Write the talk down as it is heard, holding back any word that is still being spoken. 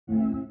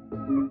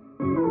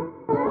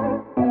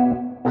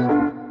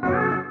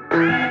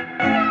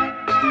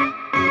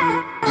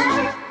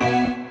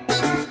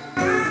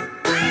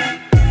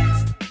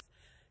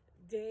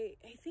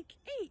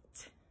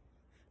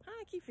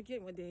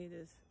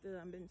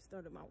been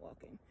started my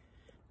walking.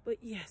 But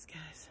yes,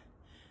 guys,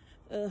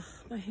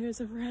 my hair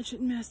is a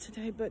ratchet mess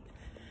today, but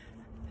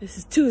this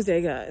is Tuesday,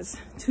 guys.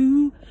 This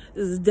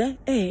is day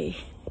A,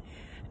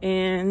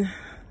 and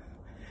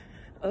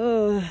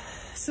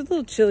it's a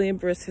little chilly and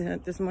brisk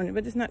this morning,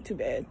 but it's not too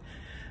bad.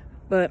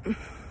 But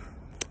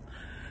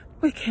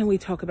what can we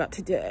talk about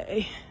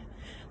today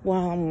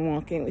while I'm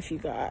walking with you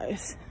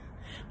guys?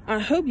 I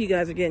hope you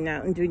guys are getting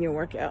out and doing your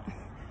workout.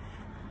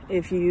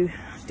 If you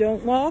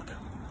don't walk,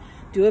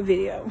 do a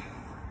video.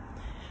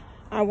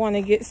 I want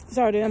to get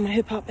started on my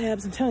hip hop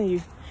abs. I'm telling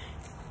you,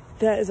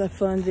 that is a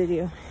fun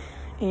video.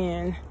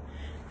 And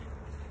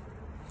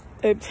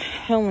I'm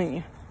telling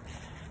you,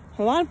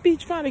 a lot of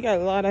Beachbody got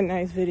a lot of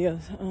nice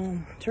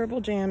videos. Turbo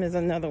Jam is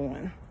another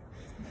one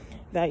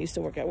that I used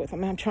to work out with.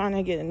 I'm trying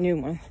to get a new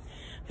one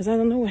because I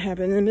don't know what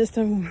happened. In the midst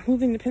of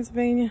moving to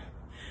Pennsylvania,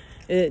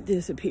 it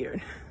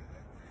disappeared.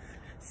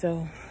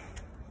 So,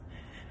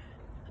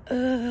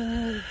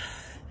 let's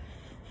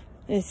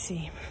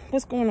see.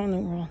 What's going on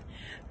in the world?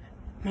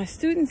 My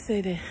students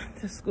say that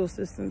the school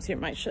systems here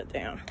might shut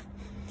down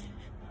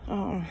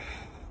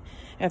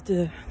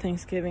after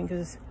Thanksgiving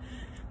because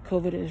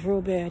COVID is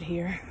real bad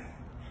here.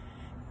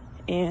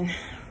 And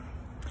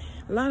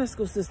a lot of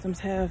school systems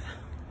have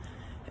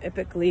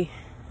epically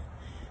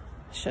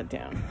shut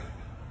down.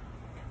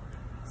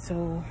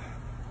 So,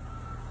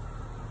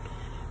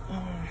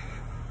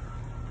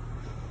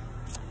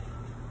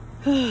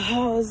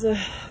 how's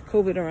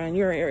COVID around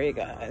your area,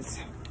 guys?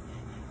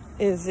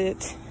 Is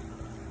it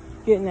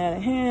getting out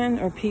of hand,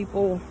 or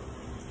people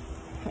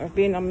are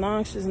being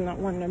obnoxious and not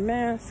wearing their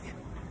mask?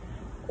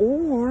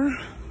 Or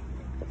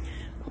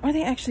are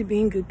they actually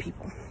being good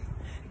people?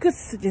 Good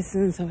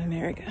citizens of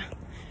America.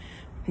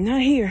 Not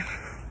here.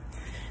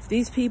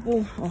 These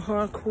people are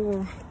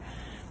hardcore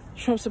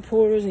Trump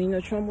supporters,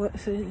 and Trump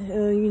said,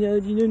 you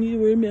don't need to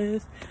wear a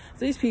mask.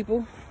 So these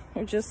people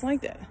are just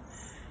like that.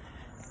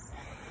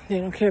 They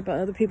don't care about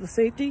other people's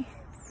safety,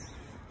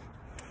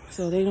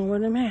 so they don't wear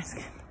their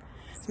mask.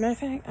 As a matter of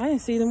fact, I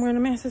didn't see them wearing a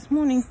mask this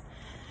morning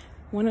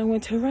when I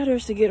went to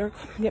Rutter's to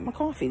get my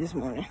coffee this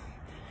morning.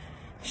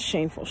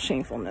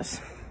 Shamefulness.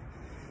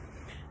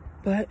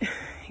 But,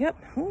 yep,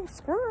 oh,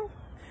 squirrel.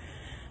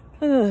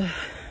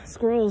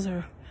 Squirrels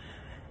are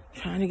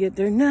trying to get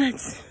their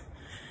nuts.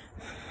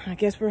 I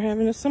guess we're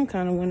having some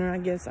kind of winter, I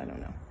guess, I don't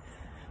know.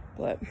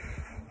 But,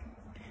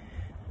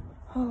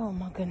 oh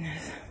my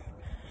goodness.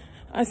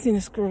 I seen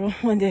a squirrel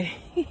one day.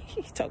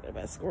 He's talking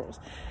about squirrels.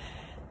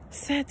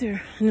 Sat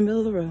there in the middle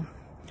of the road,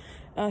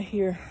 out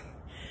here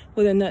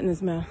with a nut in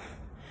his mouth.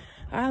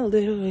 I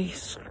literally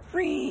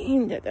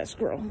screamed at that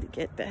squirrel to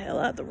get the hell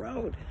out of the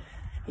road.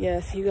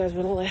 Yes, you guys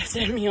would have laughed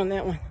at me on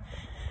that one.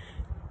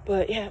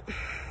 But yeah.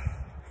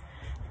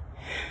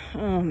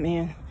 Oh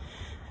man.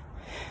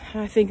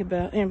 I think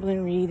about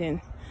Amberlynn Reed and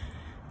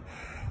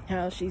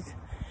how she's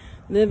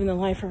living the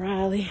life of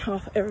Riley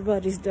off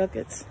everybody's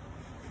ducats.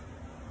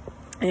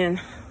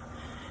 And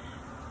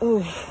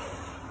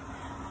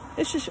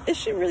it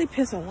should really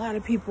piss a lot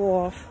of people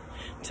off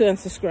to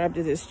unsubscribe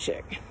to this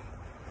chick.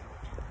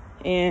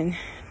 And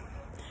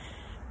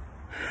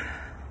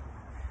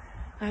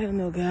I don't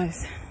know,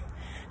 guys.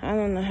 I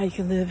don't know how you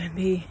can live and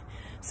be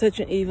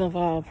such an evil,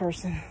 vile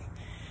person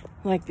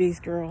like these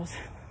girls.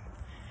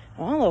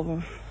 All of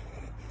them.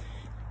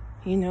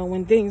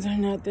 When things are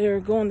not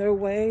going their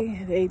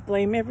way, they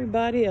blame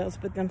everybody else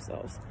but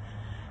themselves.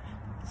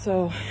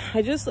 So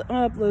I just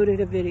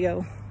uploaded a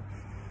video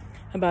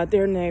about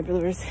their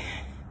neighbors.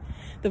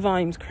 The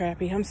volume's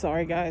crappy. I'm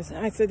sorry, guys.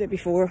 I said that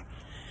before.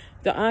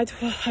 The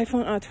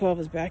iPhone i12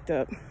 is backed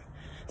up.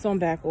 It's on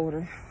back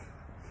order.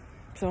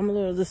 So I'm a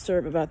little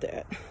disturbed about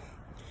that.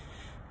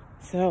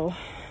 So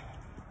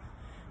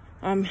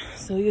I'm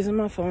still using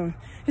my phone.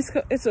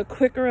 It's a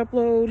quicker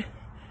upload,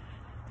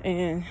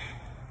 and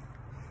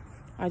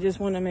I just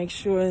want to make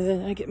sure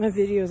that I get my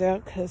videos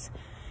out because,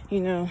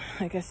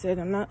 like I said,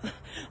 I'm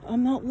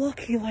not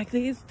lucky like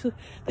these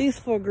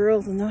four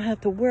girls, and I have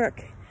to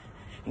work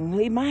and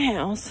leave my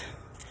house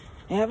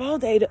and have all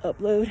day to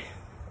upload.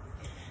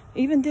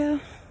 Even though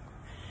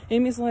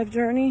Amy's Life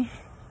Journey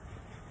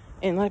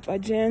and Life by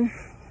Jen,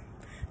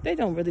 they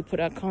don't really put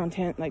out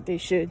content like they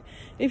should.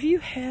 If you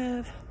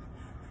have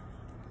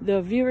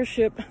the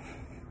viewership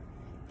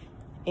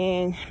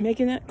and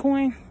making that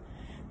coin,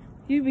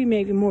 you'd be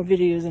making more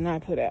videos than I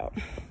put out.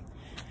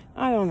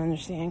 I don't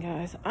understand,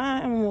 guys.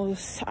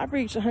 I've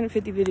reached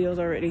 150 videos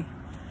already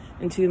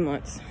in 2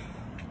 months.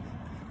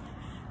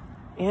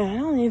 And I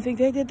don't even think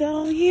they did that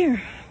all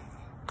year.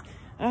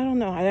 I don't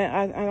know.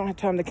 I don't have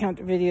time to count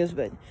the videos,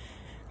 but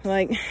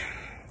like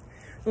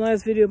the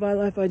last video by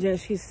Life by Jen,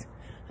 she's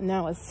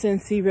now a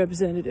Cincy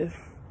representative.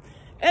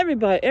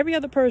 Every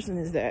other person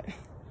is that.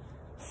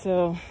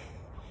 So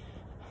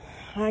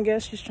I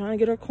guess she's trying to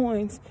get her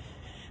coins,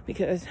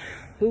 because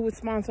who would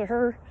sponsor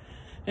her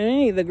and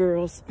any of the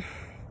girls?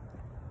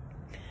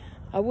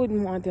 I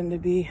wouldn't want them to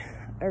be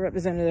a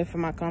representative for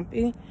my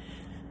company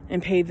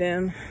and pay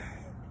them.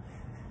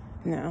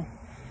 No.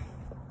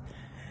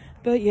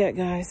 But yeah,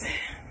 guys.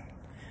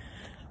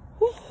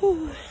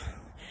 Woohoo.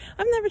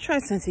 I've never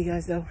tried Scentsy,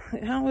 guys, though.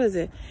 How is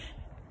it?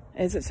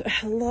 I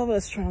love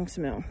a strong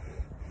smell.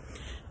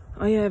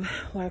 I have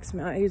wax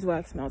smell. I use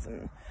wax smells,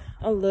 and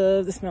I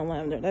love the smell of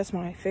lavender. That's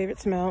my favorite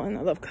smell, and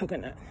I love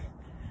coconut.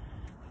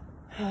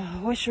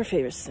 What's your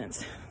favorite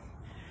scent?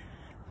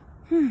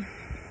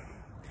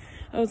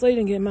 I was late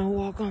in getting my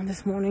walk on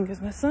this morning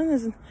because my son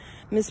has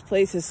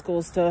misplaced his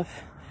school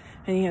stuff,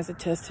 and he has a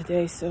test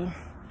today, so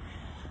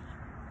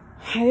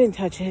I didn't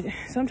touch it.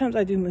 Sometimes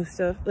I do move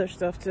their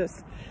stuff,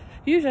 just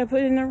usually I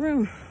put it in their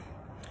room.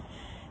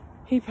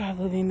 He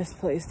probably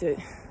misplaced it.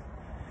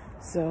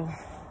 So,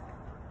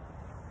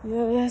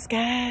 yes,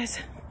 guys.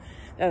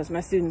 That was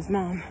my student's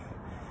mom.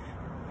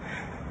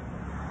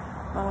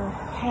 I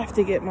have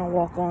to get my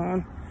walk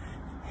on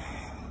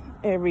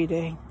every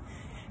day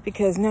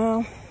because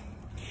now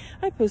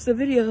I post a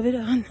video of it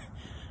on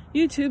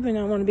YouTube and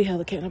I want to be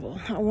held accountable.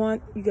 I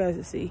want you guys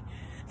to see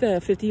that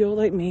a 50-year-old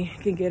like me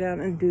can get out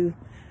and do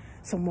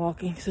some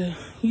walking. So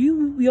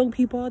you young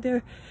people out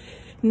there,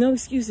 no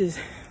excuses.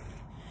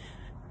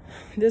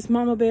 This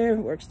mama bear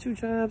works 2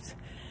 jobs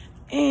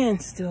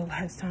and still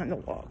has time to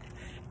walk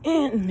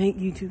and make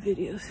YouTube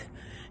videos.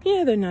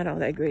 Yeah, they're not all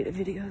that great at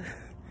videos,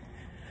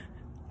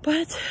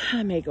 but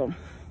I make them.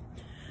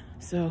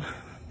 So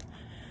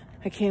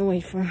I can't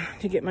wait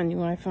to get my new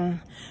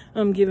iPhone.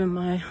 I'm giving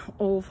my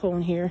old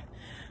phone here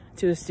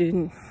to a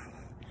student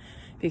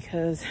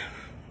because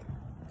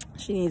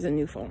she needs a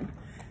new phone.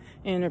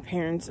 And her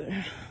parents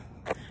are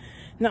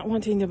not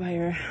wanting to buy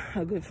her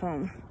a good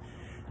phone.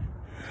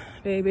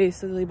 They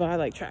basically buy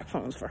like track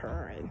phones for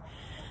her. And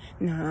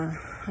nah,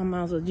 I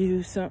might as well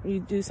do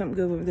something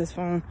good with this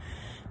phone.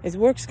 It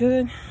works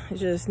good,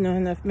 it's just not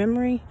enough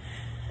memory,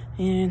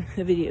 and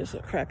the videos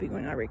look crappy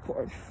when I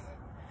record.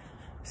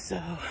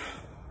 So,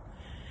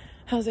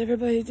 how's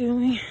everybody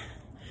doing?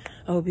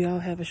 I hope y'all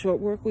have a short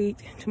work week.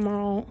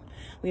 Tomorrow,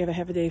 we have a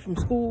half a day from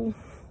school.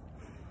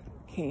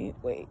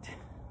 Can't wait.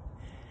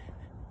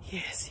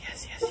 Yes.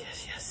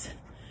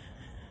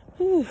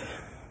 Whew.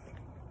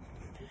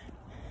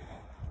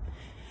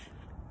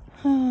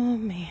 Oh,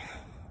 man.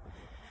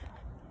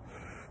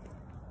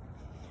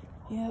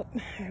 Yep,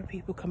 there are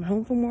people coming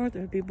home from work.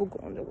 There are people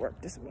going to work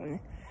this morning.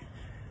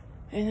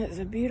 And it's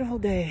a beautiful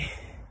day.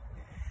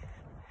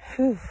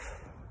 Whew.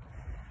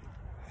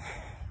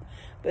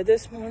 But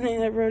this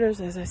morning at Rutgers,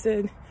 as I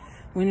said,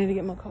 went in to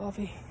get my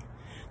coffee.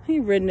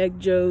 Redneck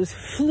Joes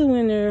flew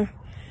in there.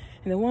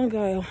 And the one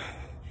guy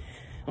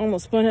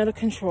almost spun out of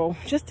control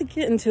just to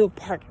get into a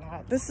parking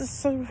lot. This is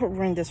so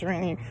horrendous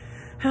right here.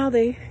 How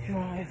they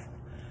drive.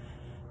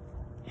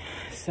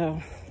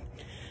 So,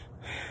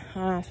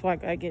 that's why I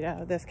gotta get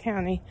out of this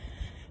county.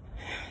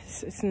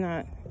 It's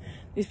not,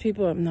 these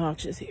people are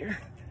obnoxious here.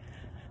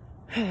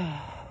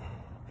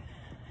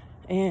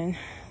 And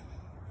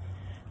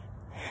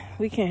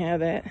we can't have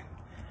that.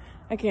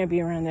 I can't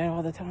be around that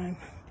all the time.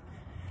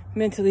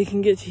 Mentally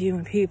can get to you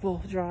when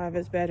people drive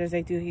as bad as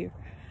they do here.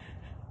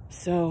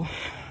 So,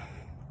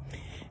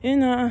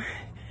 and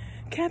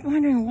kept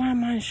wondering why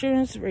my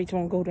insurance rates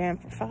won't go down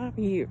for 5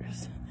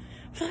 years.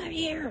 5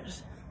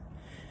 years.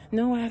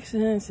 No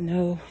accidents,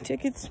 no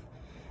tickets.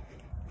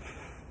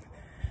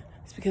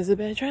 It's because of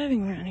bad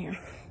driving around here.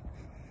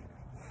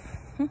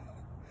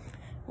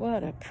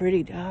 What a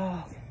pretty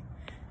dog.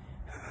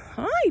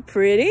 Hi,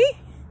 pretty.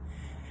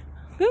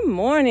 Good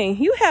morning.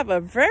 You have a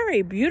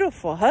very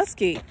beautiful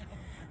husky.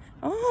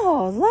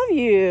 Oh, love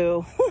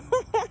you.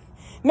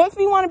 Makes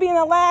me want to be in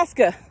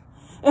Alaska.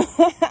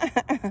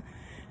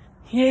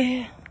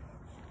 Yeah.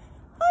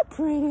 Hi,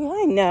 pretty.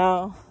 I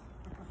know.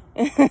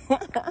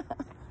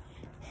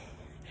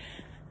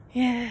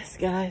 Yes,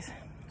 guys.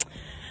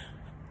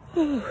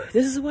 Whew.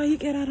 This is why you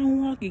get out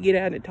and walk. You get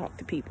out and talk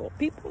to people.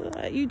 People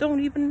that you don't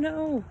even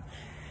know.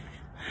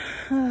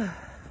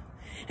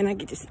 And I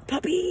get to see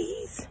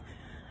puppies.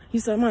 You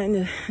saw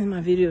mine in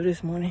my video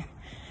this morning.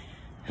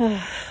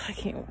 I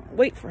can't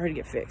wait for her to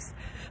get fixed.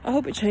 I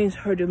hope it changed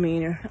her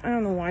demeanor. I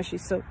don't know why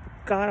she's so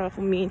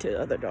god-awful mean to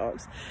other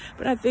dogs.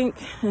 But I think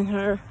in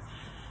her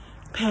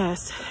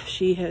past,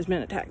 she has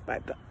been attacked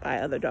by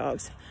other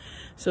dogs.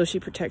 So she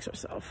protects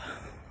herself.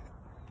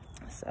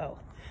 So,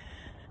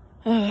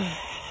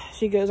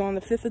 she goes on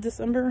the 5th of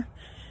December.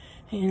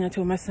 And I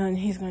told my son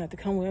he's going to have to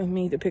come with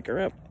me to pick her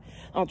up.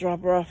 I'll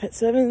drop her off at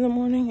 7 in the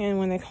morning. And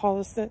when they call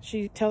us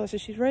tell us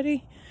that she's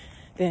ready,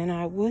 then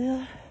I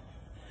will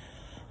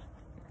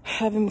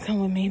have him come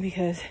with me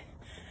because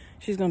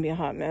she's going to be a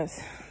hot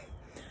mess.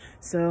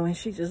 So, and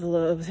she just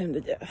loves him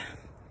to death.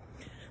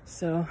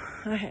 So,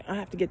 I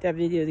have to get that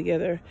video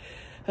together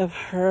of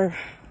her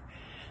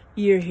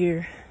year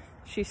here.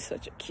 She's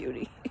such a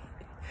cutie.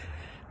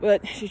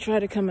 But she tried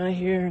to come out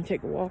here and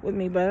take a walk with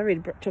me, but I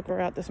already took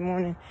her out this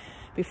morning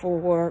before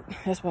work.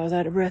 That's why I was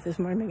out of breath this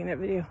morning making that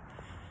video.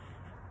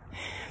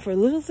 For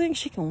little things,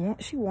 she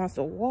wants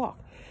to walk.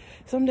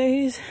 Some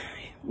days,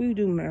 we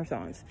do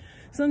marathons.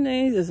 Some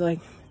days, it's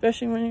like,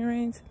 especially when it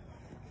rains,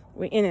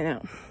 we're in and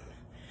out.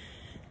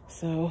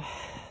 So,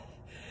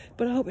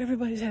 but I hope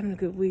everybody's having a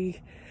good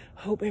week.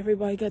 I hope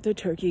everybody got their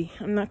turkey.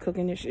 I'm not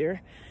cooking this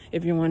year,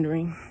 if you're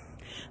wondering.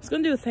 I was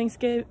gonna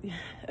do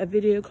a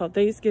video called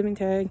Thanksgiving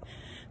Tag,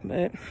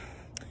 but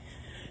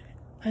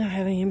I don't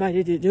have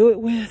anybody to do it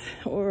with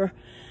or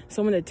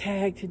someone to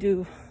tag to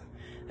do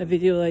a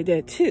video like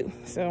that too.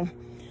 So,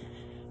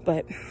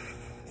 but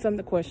some of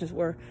the questions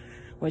were,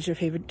 what's your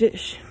favorite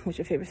dish? What's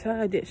your favorite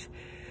side dish?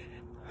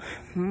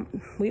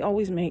 We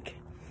always make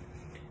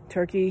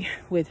turkey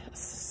with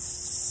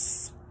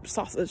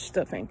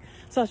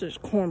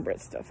sausage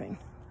cornbread stuffing,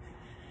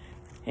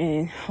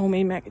 and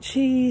homemade mac and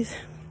cheese,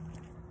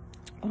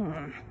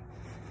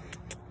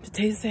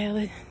 potato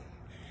salad.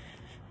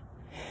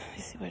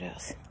 Let's see what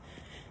else.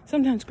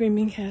 Sometimes green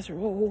bean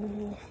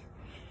casserole,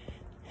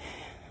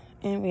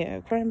 and we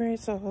have cranberry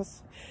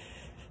sauce,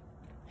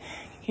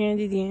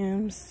 candied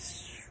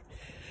yams.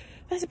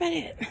 That's about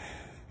it.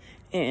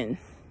 And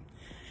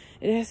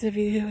it has to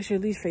be, what's your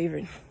least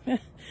favorite?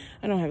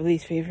 I don't have a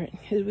least favorite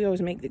because we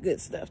always make the good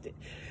stuff to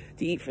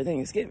eat for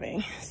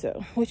Thanksgiving.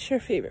 So, what's your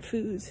favorite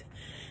foods?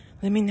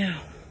 Let me know.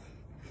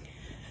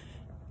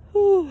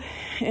 Whew.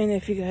 And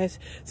if you guys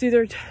see,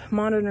 they're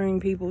monitoring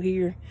people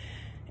here,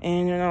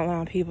 and they're not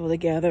allowing people to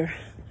gather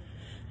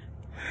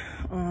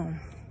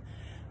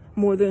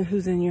more than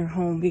who's in your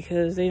home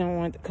because they don't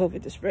want the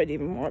COVID to spread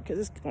even more because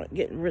it's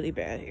getting really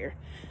bad here.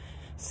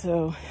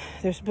 So,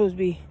 they're supposed to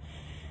be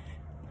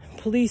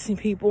policing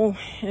people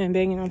and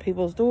banging on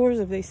people's doors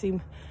if they see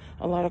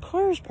a lot of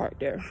cars parked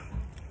there.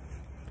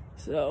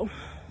 So,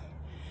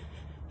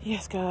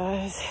 yes,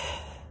 guys,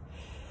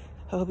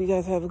 I hope you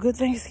guys have a good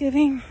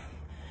Thanksgiving.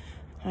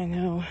 I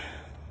know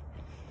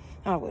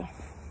I will,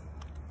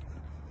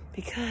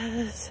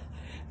 because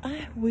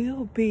I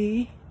will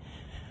be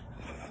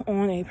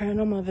on a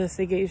paranormal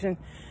investigation.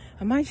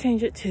 I might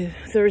change it to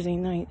Thursday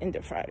night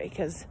into Friday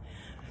because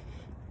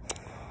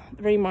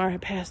Raymar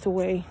had passed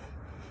away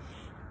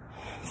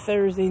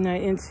Thursday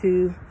night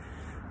into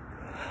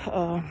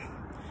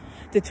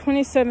the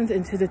 27th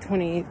into the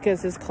 28th,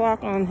 because his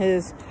clock in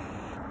his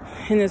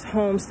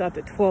home stopped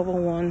at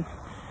 12:01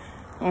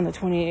 on the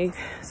 28th.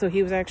 So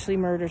he was actually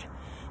murdered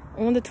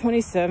on the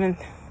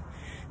 27th.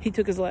 He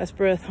took his last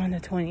breath on the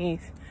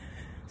 28th.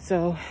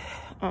 So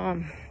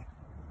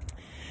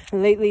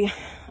lately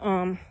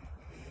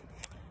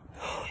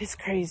it's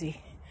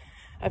crazy.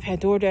 I've had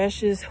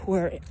DoorDashes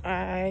where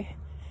I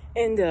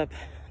end up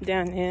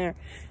down there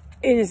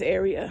in his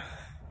area.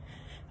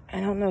 I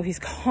don't know if he's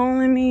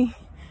calling me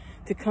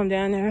to come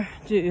down there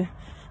to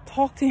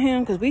talk to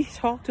him, because we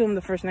talked to him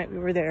the first night we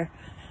were there.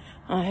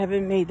 I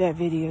haven't made that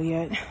video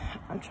yet.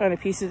 I'm trying to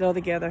piece it all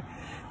together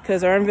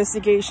because our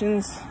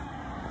investigations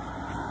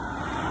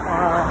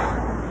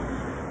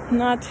are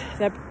not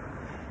that,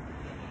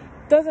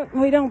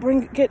 we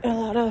don't get a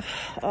lot of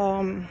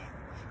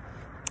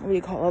what do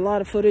you call it? A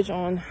lot of footage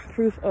on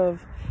proof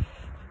of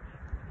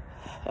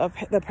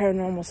the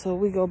paranormal. So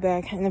we go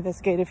back and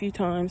investigate a few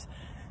times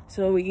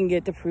so we can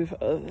get the proof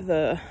of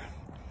the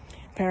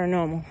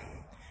paranormal.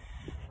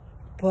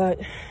 But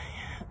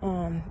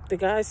the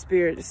guy's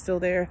spirit is still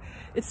there.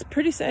 It's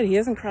pretty sad. He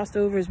hasn't crossed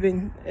over. It's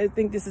been, I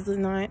think this is the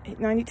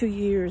 92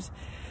 years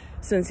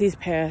since he's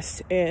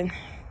passed, and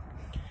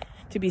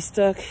to be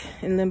stuck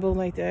in limbo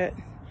like that,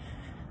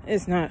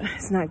 it's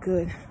not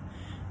good.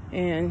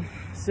 And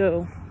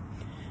so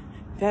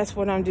that's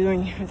what I'm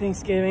doing for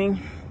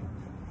Thanksgiving.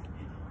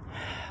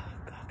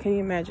 God, can you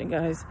imagine,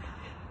 guys?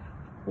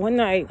 One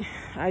night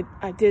I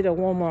did a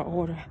Walmart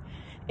order,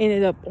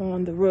 ended up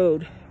on the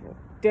road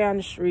down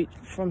the street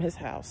from his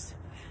house.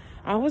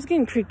 I was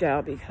getting creeped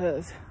out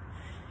because,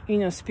 you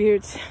know,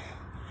 spirits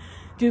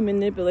do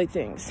manipulate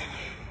things.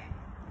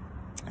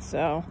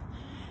 So,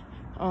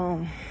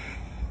 don't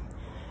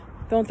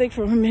think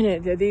for a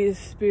minute that these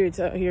spirits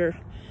out here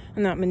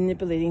are not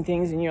manipulating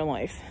things in your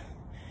life.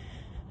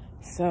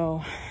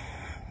 So,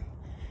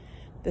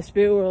 the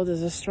spirit world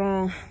is a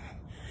strong,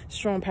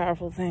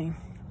 powerful thing.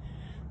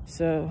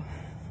 So,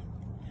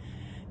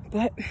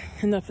 but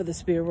enough of the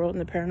spirit world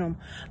and the paranormal.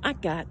 I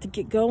got to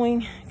get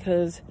going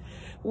because,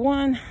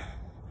 one,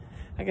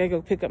 I gotta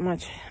go pick up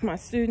my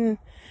student.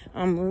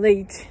 I'm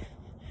late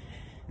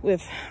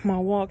with my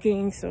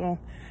walking, so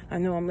I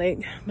know I'm late.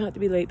 I'm about to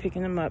be late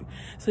picking him up.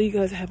 So you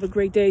guys have a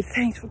great day.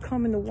 Thanks for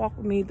coming to walk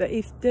with me the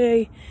 8th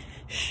day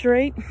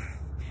straight.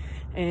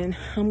 And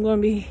I'm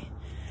gonna be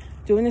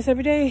doing this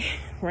every day.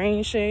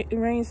 Rain,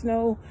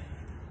 snow,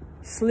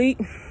 sleet.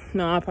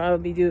 No, I'll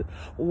probably do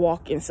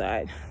walk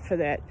inside for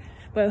that.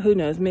 But who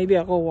knows? Maybe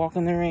I'll go walk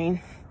in the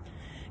rain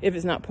if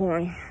it's not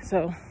pouring.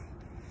 So,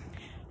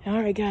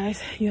 all right,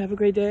 guys, you have a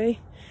great day.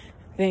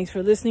 Thanks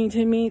for listening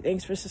to me.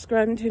 Thanks for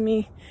subscribing to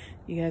me.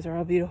 You guys are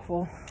all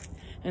beautiful,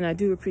 and I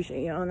do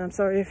appreciate y'all. And I'm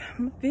sorry if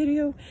my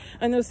video,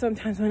 I know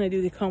sometimes when I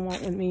do the come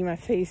walk with me, my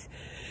face,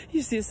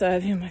 you see the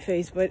side of my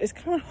face, but it's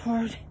kind of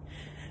hard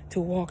to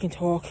walk and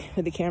talk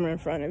with the camera in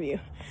front of you.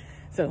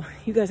 So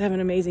you guys have an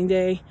amazing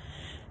day,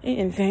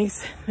 and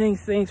thanks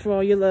for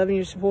all your love and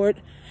your support,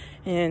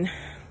 and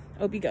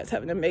hope you guys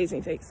have an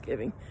amazing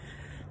Thanksgiving,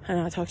 and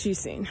I'll talk to you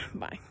soon.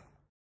 Bye.